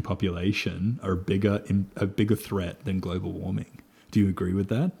shrinking population are a bigger threat than global warming? Do you agree with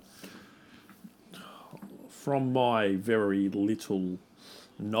that? From my very little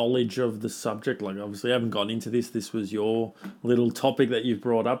knowledge of the subject, like obviously I haven't gone into this. This was your little topic that you've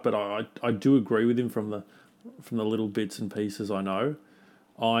brought up, but I do agree with him from the little bits and pieces I know.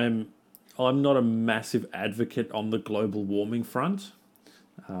 I'm not a massive advocate on the global warming front.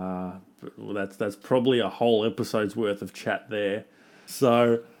 But that's probably a whole episode's worth of chat there.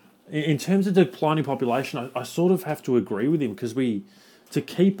 So in terms of declining population, I sort of have to agree with him, because to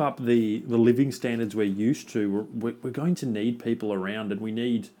keep up the living standards we're used to, we're going to need people around,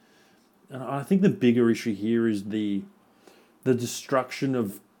 and I think the bigger issue here is the destruction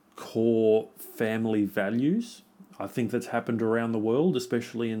of core family values. I think that's happened around the world,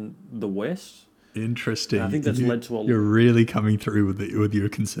 especially in the West. Interesting. And I think that's led to You're really coming through with your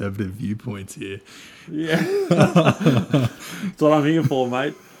conservative viewpoints here. Yeah. That's what I'm here for,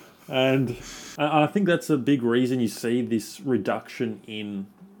 mate. And I think that's a big reason you see this reduction in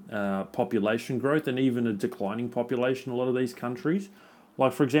population growth, and even a declining population in a lot of these countries.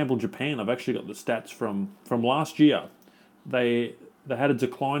 Like, for example, Japan, I've actually got the stats from last year. They had a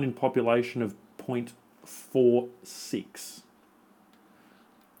decline in population of 0.46.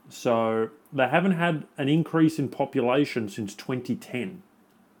 So they haven't had an increase in population since 2010.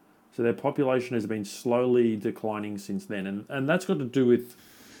 So their population has been slowly declining since then. And that's got to do with...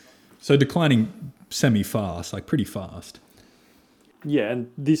 So declining semi-fast, like pretty fast. Yeah, and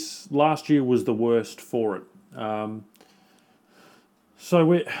this last year was the worst for it. I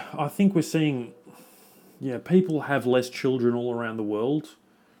think we're seeing, people have less children all around the world.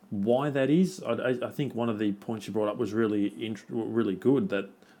 Why that is, I think one of the points you brought up was really good, that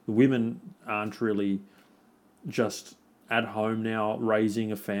the women aren't really just at home now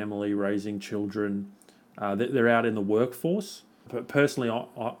raising a family, raising children. They're out in the workforce. But personally,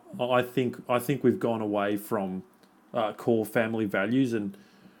 I think we've gone away from core family values, and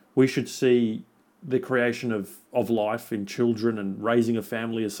we should see the creation of life in children and raising a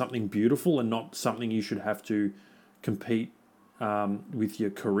family as something beautiful, and not something you should have to compete with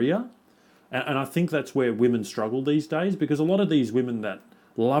your career. And I think that's where women struggle these days, because a lot of these women that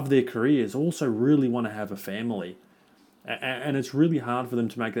love their careers also really want to have a family. And it's really hard for them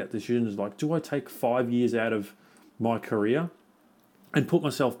to make that decision. It's like, do I take 5 years out of my career and put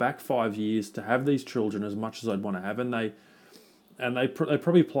myself back 5 years to have these children as much as I'd want to have? And they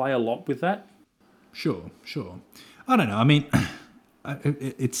probably play a lot with that. Sure. I don't know. I mean,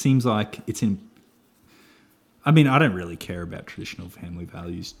 it seems like it's in... I mean, I don't really care about traditional family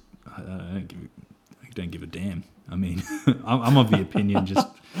values. I don't give a damn. I mean, I'm of the opinion, just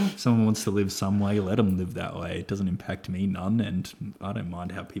if someone wants to live some way, let them live that way. It doesn't impact me none, and I don't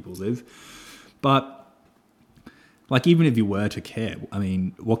mind how people live. But, like, even if you were to care, I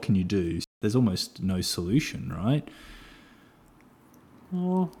mean, what can you do? There's almost no solution, right?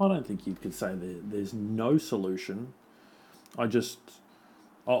 Oh, I don't think you could say there's no solution. I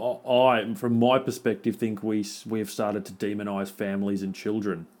from my perspective, think we have started to demonise families and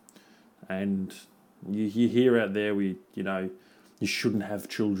children, and you hear out there you shouldn't have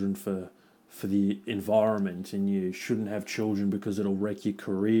children for the environment, and you shouldn't have children because it'll wreck your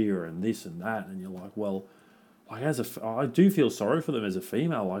career and this and that, and you're like, well, like I do feel sorry for them as a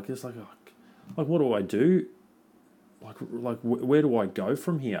female. Like, it's like what do I do? Like where do I go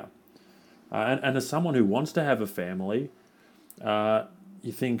from here? And as someone who wants to have a family,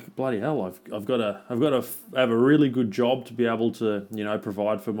 you think, bloody hell, I've got to have a really good job to be able to,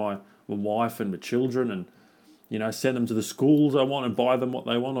 provide for my wife and my children, and send them to the schools I want and buy them what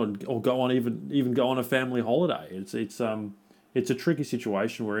they want, or go on even go on a family holiday. It's a tricky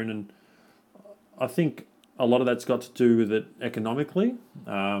situation we're in, and I think a lot of that's got to do with it economically,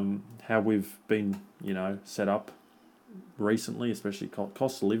 how we've been set up recently, especially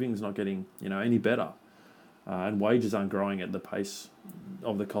cost of living is not getting any better, and wages aren't growing at the pace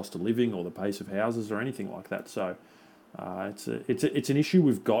of the cost of living or the pace of houses or anything like that. So it's an issue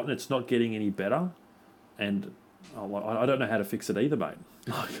we've got, and it's not getting any better. And I don't know how to fix it either, mate.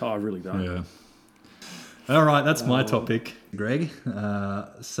 I really don't. Yeah. All right, that's my topic, Greg.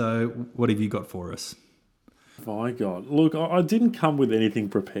 So what have you got for us? My God. Look, I didn't come with anything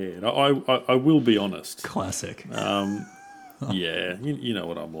prepared. I will be honest. Classic. Yeah, you know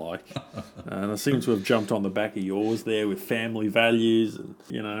what I'm like. And I seem to have jumped on the back of yours there with family values, and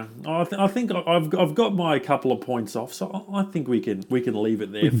I think I've got my couple of points off, so I think we can leave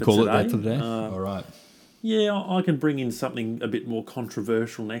it there. We can call today. it there for today. All right. Yeah, I can bring in something a bit more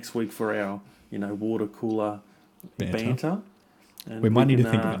controversial next week for our water cooler banter. And we might need to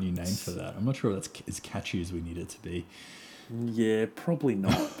think of a new name for that. I'm not sure that's as catchy as we need it to be. Yeah, probably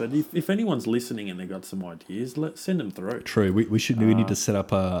not. But if anyone's listening and they've got some ideas, send them through. True. We need to set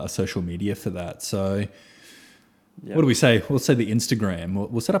up a social media for that. So what do we say? We'll say the Instagram.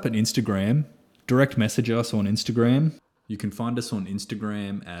 We'll set up an Instagram. Direct message us on Instagram. You can find us on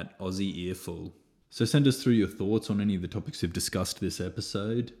Instagram at Aussie Earful. So send us through your thoughts on any of the topics we've discussed this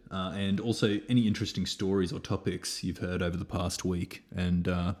episode, and also any interesting stories or topics you've heard over the past week. And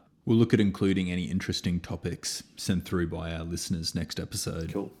we'll look at including any interesting topics sent through by our listeners next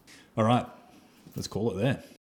episode. Cool. All right, let's call it there.